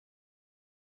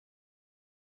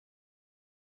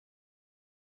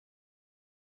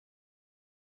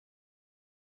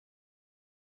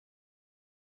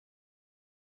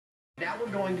Now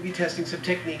we're going to be testing some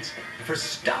techniques for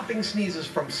stopping sneezes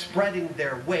from spreading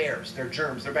their wares, their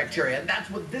germs, their bacteria, and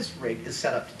that's what this rig is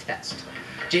set up to test.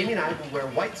 Jamie and I will wear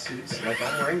white suits, like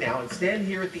I'm wearing now, and stand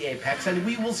here at the apex, and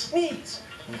we will sneeze.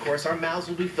 And of course, our mouths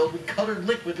will be filled with colored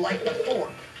liquid like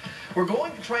before. We're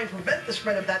going to try and prevent the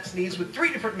spread of that sneeze with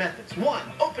 3 different methods. 1,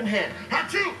 open hand,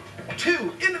 ha-ching!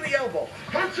 2, into the elbow,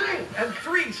 ha-ching! And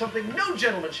 3, something no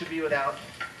gentleman should be without,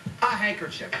 a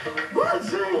handkerchief.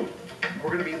 Ha-ching!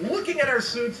 We're going to be looking at our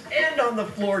suits and on the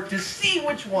floor to see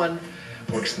which one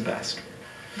works the best.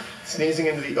 Sneezing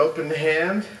into the open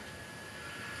hand.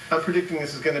 I'm predicting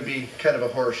this is going to be kind of a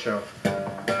horror show.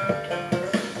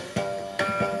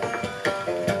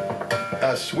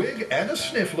 A swig and a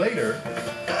sniff later.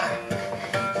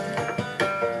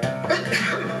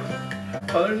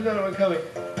 Oh, there's another one coming.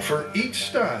 For each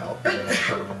style,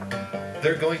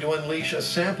 they're going to unleash a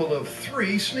sample of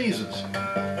 3 sneezes.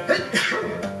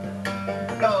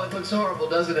 Oh, it looks horrible,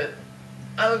 doesn't it?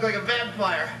 I look like a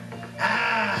vampire.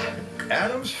 Ah!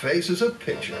 Adam's face is a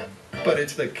picture, but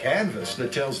it's the canvas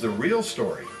that tells the real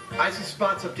story. I see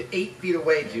spots up to 8 feet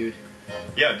away, dude.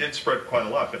 Yeah, it did spread quite a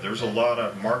lot, but there's a lot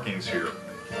of markings here.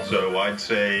 So I'd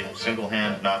say single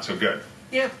hand, not so good.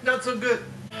 Yeah, not so good.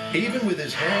 Even with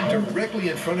his hand directly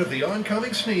in front of the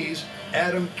oncoming sneeze,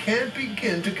 Adam can't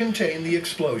begin to contain the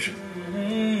explosion.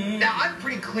 Now, I'm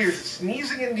pretty clear that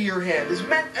sneezing into your hand is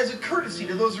meant as a courtesy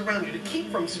to those around you to keep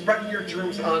from spreading your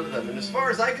germs onto them. And as far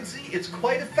as I can see, it's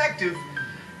quite effective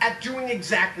at doing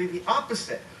exactly the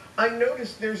opposite. I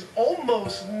noticed there's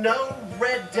almost no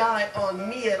red dye on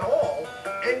me at all,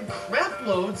 and crap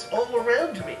loads all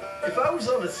around me. If I was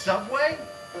on a subway,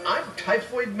 I'm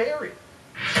Typhoid Mary.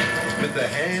 With the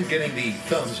hand getting the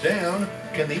thumbs down,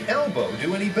 can the elbow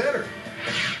do any better?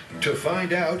 To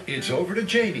find out, it's over to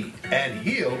Jamie, and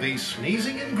he'll be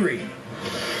sneezing in green.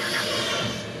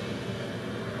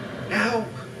 Now,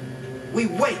 we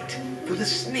wait for the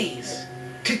sneeze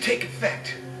to take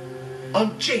effect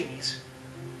on Jamie's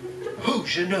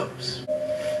Hoosier nose.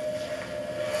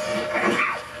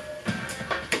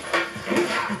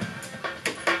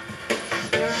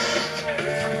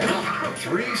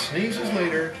 3 sneezes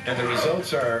later, and the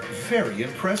results are very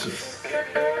impressive.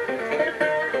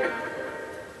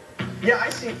 Yeah,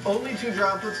 I see only 2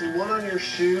 droplets and 1 on your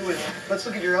shoe, and let's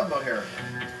look at your elbow hair.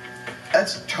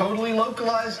 That's totally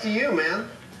localized to you, man.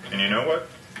 And you know what?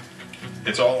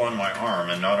 It's all on my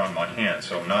arm and not on my hand,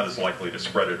 so I'm not as likely to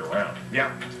spread it around.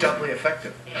 Yeah, it's doubly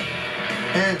effective.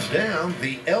 Hands down,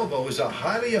 the elbow is a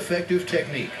highly effective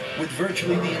technique, with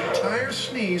virtually the entire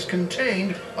sneeze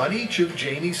contained on each of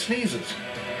Jamie's sneezes.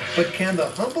 But can the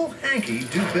humble hanky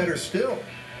do better still?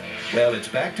 Well, it's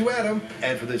back to Adam,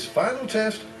 and for this final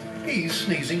test, he's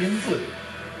sneezing in blue.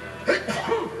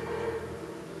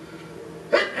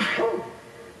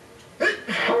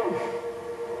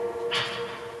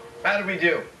 How did we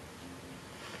do?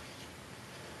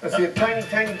 I see a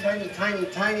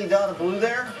tiny dot of blue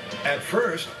there. At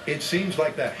first, it seems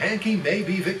like the hanky may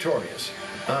be victorious,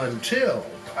 until...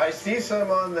 I see some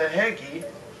on the hanky.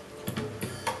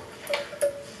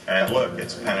 And look,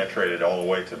 it's penetrated all the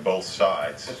way to both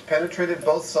sides. It's penetrated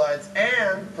both sides,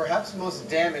 and perhaps most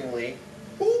damningly,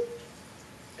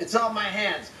 it's on my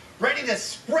hands, ready to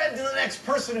spread to the next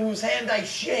person whose hand I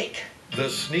shake. The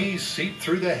sneeze seeped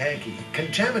through the hanky,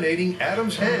 contaminating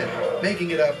Adam's hand,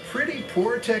 making it a pretty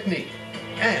poor technique.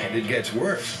 And it gets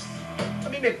worse.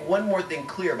 Let me make one more thing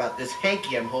clear about this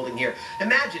hanky I'm holding here.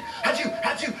 Imagine,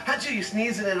 achoo, you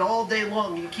sneeze in it all day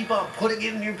long. You keep on putting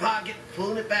it in your pocket,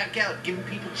 pulling it back out, giving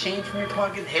people change from your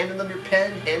pocket, handing them your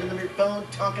pen, handing them your phone,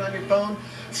 talking on your phone,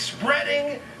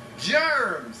 spreading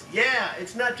germs. Yeah,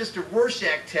 it's not just a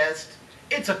Rorschach test,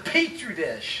 it's a petri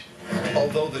dish.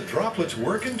 Although the droplets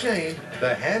were contained,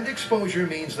 the hand exposure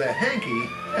means the hanky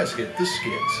has hit the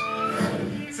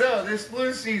skids. So, this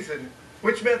flu season,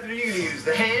 which method are you going to use?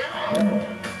 The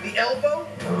hand, the elbow,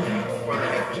 or the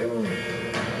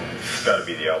handkerchief? It's got to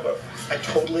be the elbow. I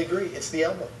totally agree. It's the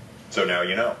elbow. So now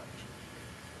you know.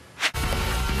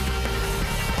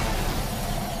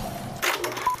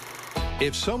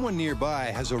 If someone nearby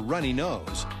has a runny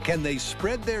nose, can they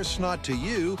spread their snot to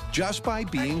you just by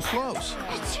being close?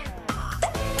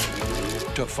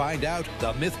 To find out,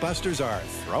 the Mythbusters are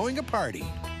throwing a party.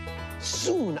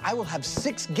 Soon, I will have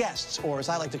 6 guests, or as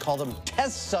I like to call them,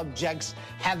 test subjects,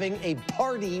 having a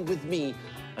party with me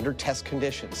under test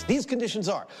conditions. These conditions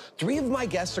are: 3 of my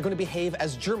guests are going to behave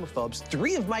as germaphobes.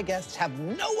 3 of my guests have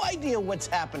no idea what's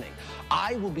happening.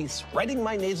 I will be spreading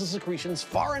my nasal secretions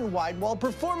far and wide while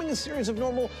performing a series of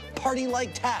normal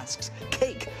party-like tasks: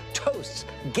 cake, toasts,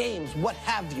 games, what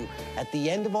have you. At the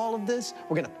end of all of this,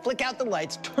 we're going to flick out the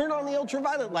lights, turn on the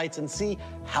ultraviolet lights, and see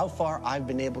how far I've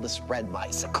been able to spread my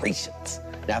secretions.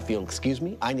 Now, if you'll excuse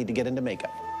me, I need to get into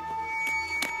makeup.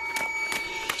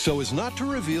 So as not to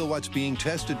reveal what's being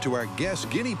tested to our guest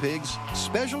guinea pigs,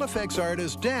 special effects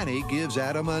artist Danny gives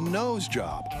Adam a nose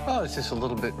job. Oh, it's just a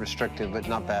little bit restrictive, but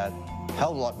not bad.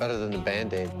 Hell of a lot better than the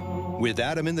Band-Aid. With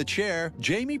Adam in the chair,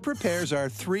 Jamie prepares our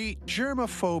 3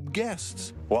 germaphobe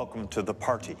guests. Welcome to the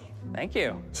party. Thank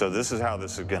you. So this is how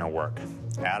this is going to work.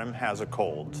 Adam has a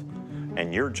cold,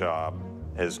 and your job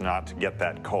is not to get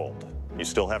that cold. You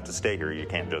still have to stay here. You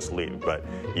can't just leave, but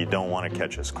you don't want to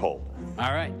catch his cold.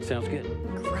 All right, sounds good.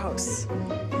 Gross.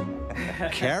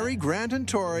 Carrie, Grant, and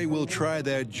Tori will try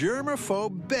their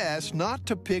germaphobe best not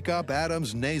to pick up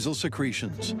Adam's nasal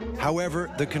secretions. However,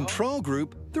 the control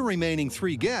group, the remaining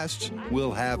 3 guests,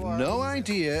 will have no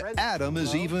idea Adam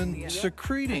is even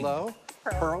secreting. Hello,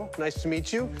 Pearl. Nice to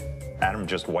meet you. Adam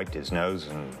just wiped his nose,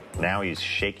 and now he's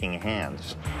shaking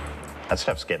hands. That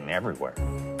stuff's getting everywhere.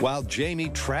 While Jamie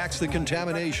tracks the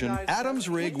contamination, Adam's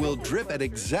rig will drip at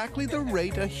exactly the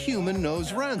rate a human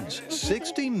nose runs,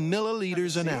 60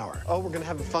 milliliters an hour. Oh, we're going to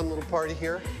have a fun little party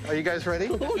here. Are you guys ready?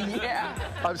 Oh, yeah.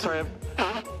 I'm sorry,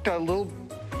 I've got a little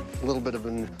bit of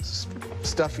a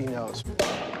stuffy nose.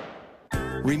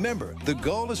 Remember, the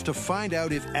goal is to find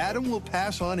out if Adam will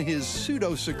pass on his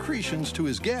pseudo-secretions to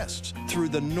his guests through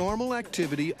the normal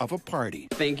activity of a party.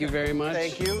 Thank you very much.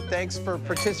 Thank you. Thanks for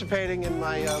participating in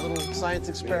my little science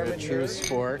experiment. True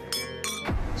sport.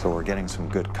 So we're getting some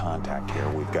good contact here.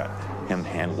 We've got him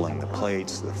handling the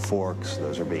plates, the forks.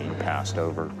 Those are being passed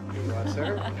over.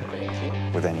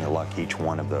 With any luck, each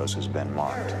one of those has been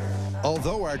marked.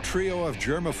 Although our trio of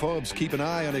germaphobes keep an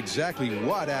eye on exactly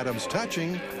what Adam's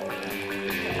touching,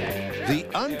 the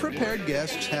unprepared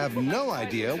guests have no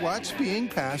idea what's being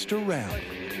passed around.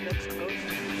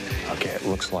 Okay, it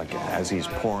looks like as he's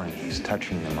pouring, he's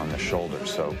touching them on the shoulder,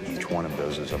 so each one of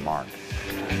those is a mark.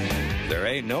 There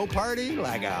ain't no party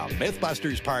like a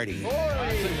Mythbusters party.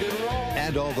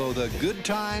 And although the good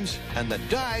times and the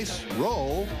dice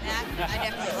roll, I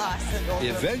definitely lost.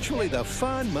 eventually the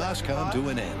fun must come to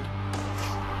an end.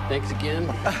 Thanks again.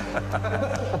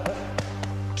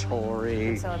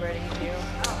 Tori. Celebrating you.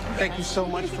 Thank you so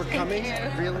much for coming.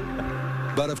 Really?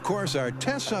 But of course, our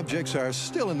test subjects are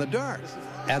still in the dark.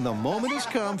 And the moment has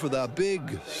come for the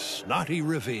big, snotty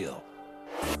reveal.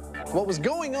 What was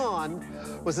going on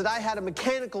was that I had a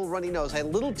mechanical runny nose. I had a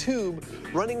little tube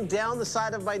running down the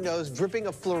side of my nose, dripping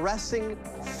a fluorescing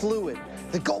fluid.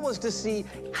 The goal was to see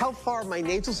how far my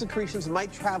nasal secretions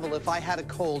might travel if I had a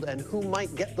cold and who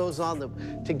might get those on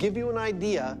them. To give you an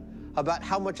idea about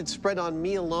how much it spread on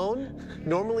me alone,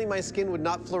 normally my skin would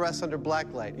not fluoresce under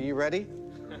black light. Are you ready?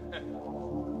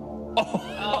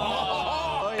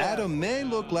 Adam may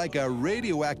look like a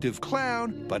radioactive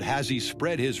clown, but has he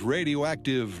spread his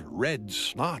radioactive red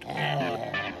snot?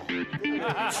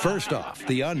 First off,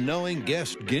 the unknowing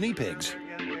guest guinea pigs.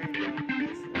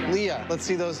 Leah, let's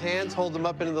see those hands. Hold them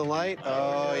up into the light.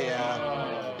 Oh,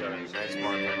 yeah.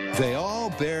 They all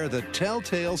bear the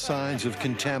telltale signs of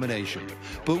contamination.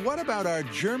 But what about our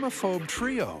germaphobe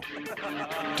trio?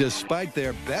 Despite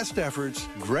their best efforts,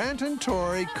 Grant and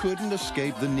Tori couldn't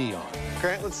escape the neon.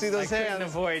 Grant, let's see those hands. Couldn't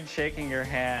avoid shaking your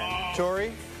hand.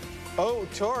 Tori? Oh,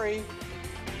 Tori.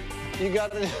 You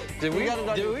got it. Did we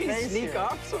face sneak here.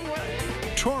 off somewhere?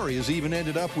 Tori has even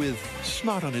ended up with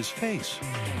snot on his face.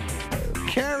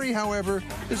 Carrie, however,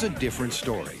 is a different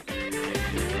story.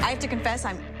 I have to confess,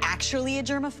 I'm actually a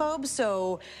germaphobe,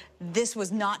 so this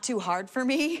was not too hard for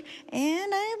me,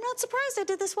 and I am not surprised I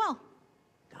did this well.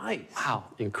 Nice. Wow,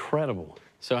 incredible.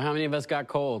 So how many of us got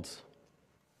colds?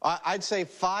 I'd say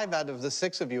 5 out of the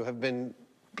 6 of you have been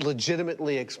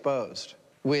legitimately exposed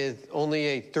with only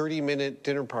a 30-minute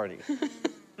dinner party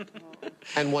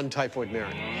and 1 typhoid mare.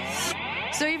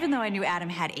 So even though I knew Adam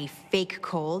had a fake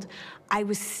cold, I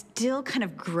was still kind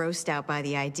of grossed out by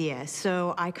the idea.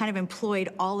 So I kind of employed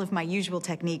all of my usual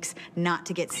techniques not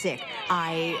to get sick.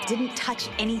 I didn't touch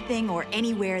anything or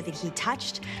anywhere that he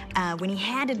touched. When he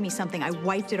handed me something, I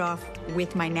wiped it off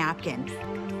with my napkin.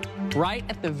 Right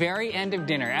at the very end of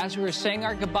dinner, as we were saying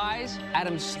our goodbyes,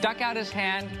 Adam stuck out his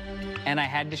hand, and I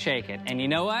had to shake it. And you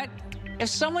know what? If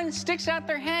someone sticks out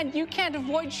their hand, you can't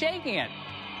avoid shaking it.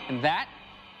 And that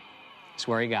is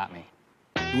where he got me.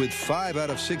 With 5 out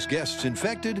of 6 guests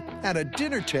infected, at a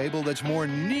dinner table that's more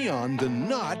neon than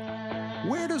not,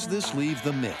 where does this leave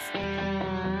the myth?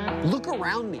 Look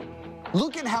around me.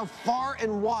 Look at how far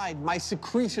and wide my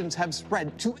secretions have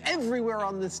spread to everywhere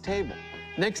on this table.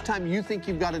 Next time you think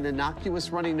you've got an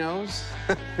innocuous runny nose,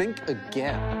 think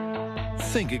again.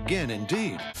 Think again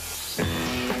indeed.